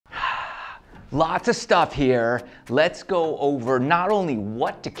Lots of stuff here. Let's go over not only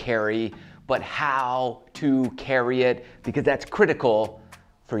what to carry, but how to carry it, because that's critical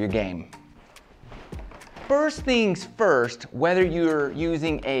for your game. First things first, whether you're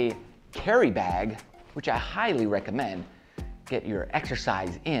using a carry bag, which I highly recommend, get your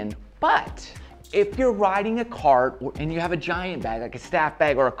exercise in, but if you're riding a cart and you have a giant bag, like a staff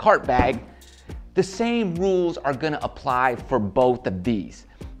bag or a cart bag, the same rules are gonna apply for both of these.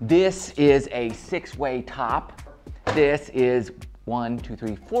 This is a 6-way top. This is 1, 2,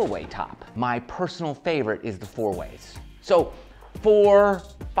 3, 4-way top. My personal favorite is the 4 ways. So 4,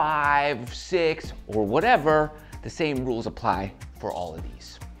 5, 6, or whatever, the same rules apply for all of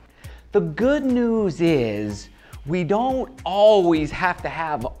these. The good news is we don't always have to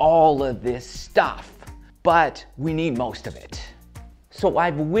have all of this stuff, but we need most of it. So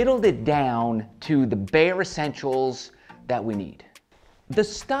I've whittled it down to the bare essentials that we need. The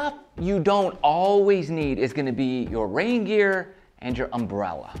stuff you don't always need is gonna be your rain gear and your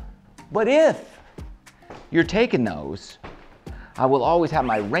umbrella. But if you're taking those, I will always have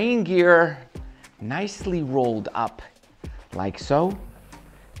my rain gear nicely rolled up like so.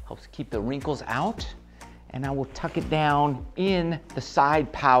 Helps keep the wrinkles out. And I will tuck it down in the side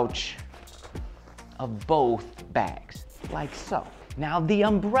pouch of both bags, like so. Now the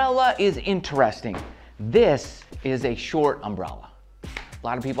umbrella is interesting. This is a short umbrella. A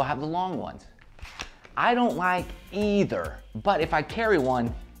lot of people have the long ones. I don't like either, but if I carry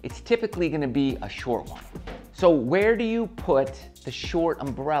one, it's typically gonna be a short one. So where do you put the short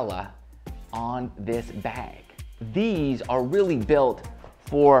umbrella on this bag? These are really built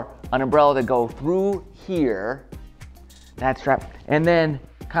for an umbrella to go through here, that strap, and then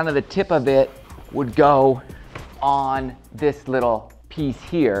kind of the tip of it would go on this little piece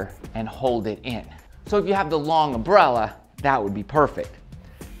here and hold it in. So if you have the long umbrella, that would be perfect.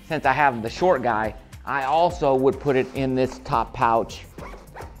 Since I have the short guy, I also would put it in this top pouch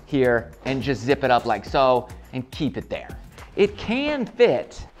here and just zip it up like so and keep it there. It can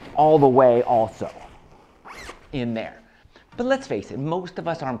fit all the way also in there. But let's face it, most of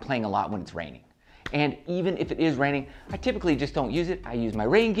us aren't playing a lot when it's raining. And even if it is raining, I typically just don't use it. I use my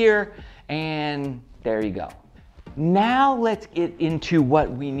rain gear, and there you go. Now let's get into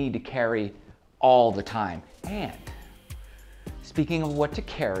what we need to carry all the time. And speaking of what to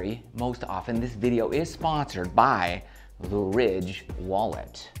carry most often, this video is sponsored by the Ridge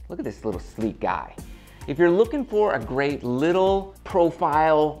wallet. Look at this little sleek guy. If you're looking for a great little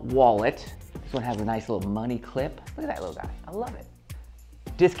profile wallet, this one has a nice little money clip. Look at that little guy, I love it.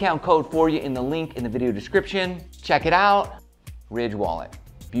 Discount code for you in the link in the video description. Check it out, Ridge wallet.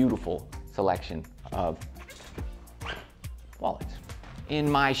 Beautiful selection of wallets. In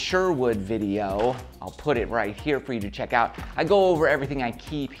my Sherwood video, I'll put it right here for you to check out. I go over everything I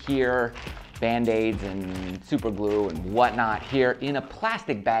keep here, Band-Aids and super glue and whatnot here in a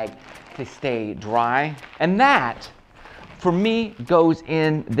plastic bag to stay dry. And that, for me, goes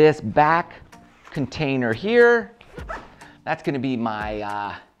in this back container here. That's gonna be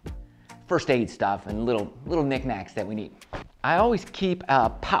my first aid stuff and little knickknacks that we need. I always keep a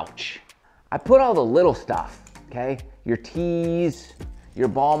pouch. I put all the little stuff, okay? Your tees, your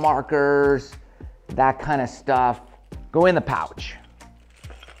ball markers, that kind of stuff, go in the pouch.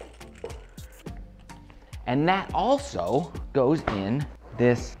 And that also goes in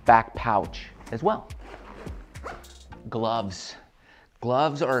this back pouch as well. Gloves.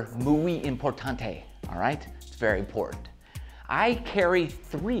 Gloves are muy importante, all right? It's very important. I carry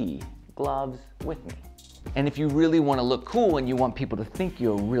 3 gloves with me. And if you really want to look cool and you want people to think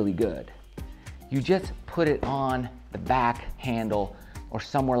you're really good, you just put it on the back handle or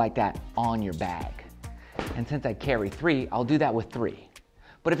somewhere like that on your bag. And since I carry 3, I'll do that with 3.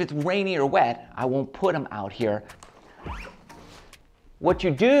 But if it's rainy or wet, I won't put them out here. What you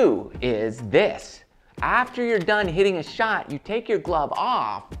do is this. After you're done hitting a shot, you take your glove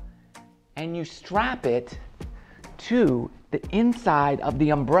off and you strap it to the inside of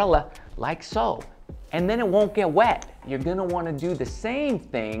the umbrella like so. And then it won't get wet. You're gonna wanna do the same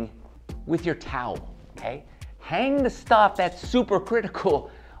thing with your towel, okay? Hang the stuff that's super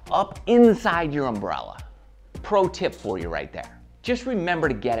critical up inside your umbrella. Pro tip for you right there. Just remember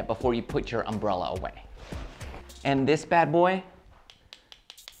to get it before you put your umbrella away. And this bad boy,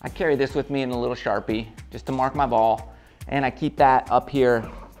 I carry this with me in a little Sharpie just to mark my ball, and I keep that up here,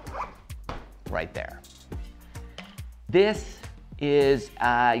 right there. This is, you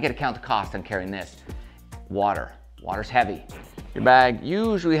gotta count the cost on carrying this. Water. Water's heavy. Your bag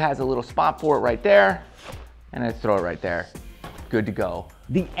usually has a little spot for it right there, and I throw it right there. Good to go.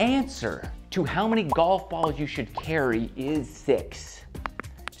 The answer to how many golf balls you should carry is 6.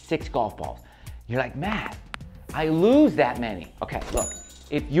 6 golf balls. You're like, Matt, I lose that many. Okay, look,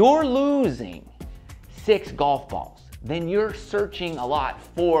 if you're losing 6 golf balls, then you're searching a lot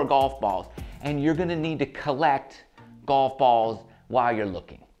for golf balls, and you're gonna need to collect golf balls while you're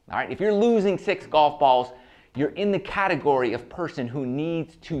looking. All right, if you're losing 6 golf balls, you're in the category of person who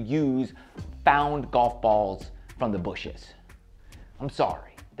needs to use found golf balls from the bushes. I'm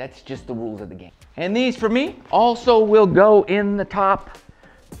sorry, that's just the rules of the game. And these for me also will go in the top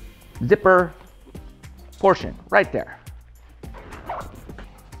zipper portion, right there.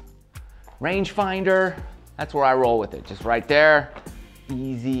 Rangefinder, that's where I roll with it, just right there,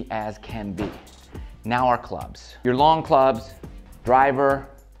 easy as can be. Now our clubs. Your long clubs, driver,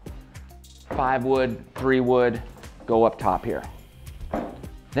 5 wood, 3 wood, go up top here.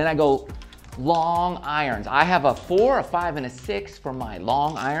 Then I go long irons. I have a 4, a 5, and a 6 for my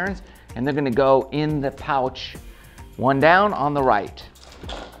long irons, and they're gonna go in the pouch, one down on the right.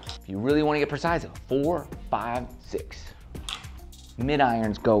 If you really wanna get precise, 4, 5, 6. Mid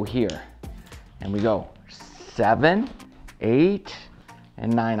irons go here, and we go 7, 8,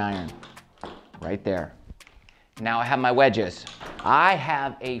 and 9 iron, right there. Now I have my wedges. I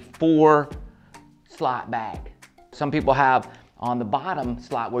have a 4 slot bag. Some people have on the bottom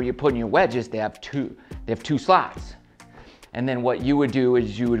slot where you're putting your wedges, they have two slots. And then what you would do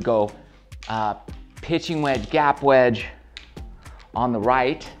is you would go pitching wedge, gap wedge on the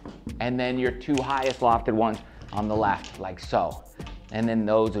right, and then your 2 highest lofted ones on the left, like so. And then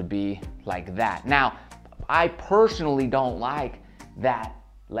those would be like that. Now, I personally don't like that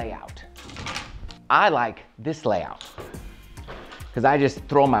layout. I like this layout, because I just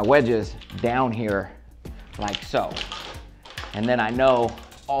throw my wedges down here like so. And then I know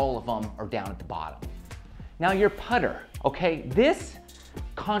all of them are down at the bottom. Now your putter, okay? This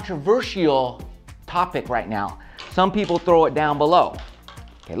controversial topic right now, some people throw it down below.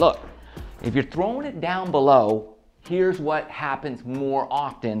 Okay, look, if you're throwing it down below, here's what happens more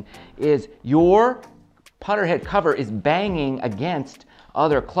often is your putter head cover is banging against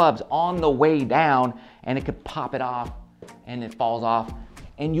other clubs on the way down, and it could pop it off and it falls off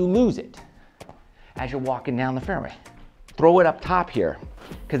and you lose it as you're walking down the fairway. Throw it up top here,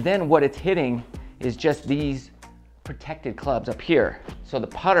 because then what it's hitting is just these protected clubs up here. So the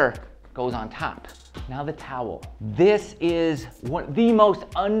putter goes on top. Now the towel. This is the most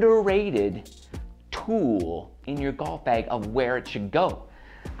underrated tool in your golf bag of where it should go.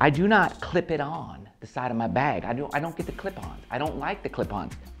 I do not clip it on the side of my bag. I don't get the clip-ons. I don't like the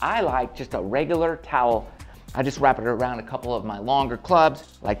clip-ons. I like just a regular towel. I just wrap it around a couple of my longer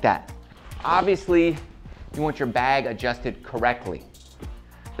clubs like that. Obviously, you want your bag adjusted correctly.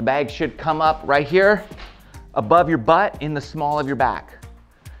 The bag should come up right here above your butt in the small of your back.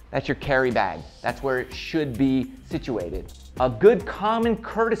 That's your carry bag. That's where it should be situated. A good common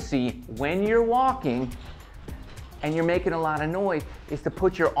courtesy when you're walking and you're making a lot of noise is to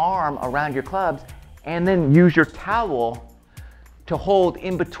put your arm around your clubs and then use your towel to hold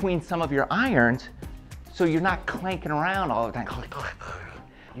in between some of your irons so you're not clanking around all the time.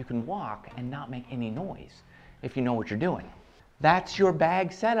 You can walk and not make any noise if you know what you're doing. That's your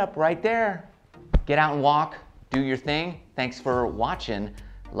bag setup right there. Get out and walk, do your thing. Thanks for watching.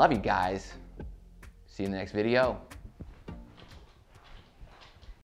 Love you guys. See you in the next video.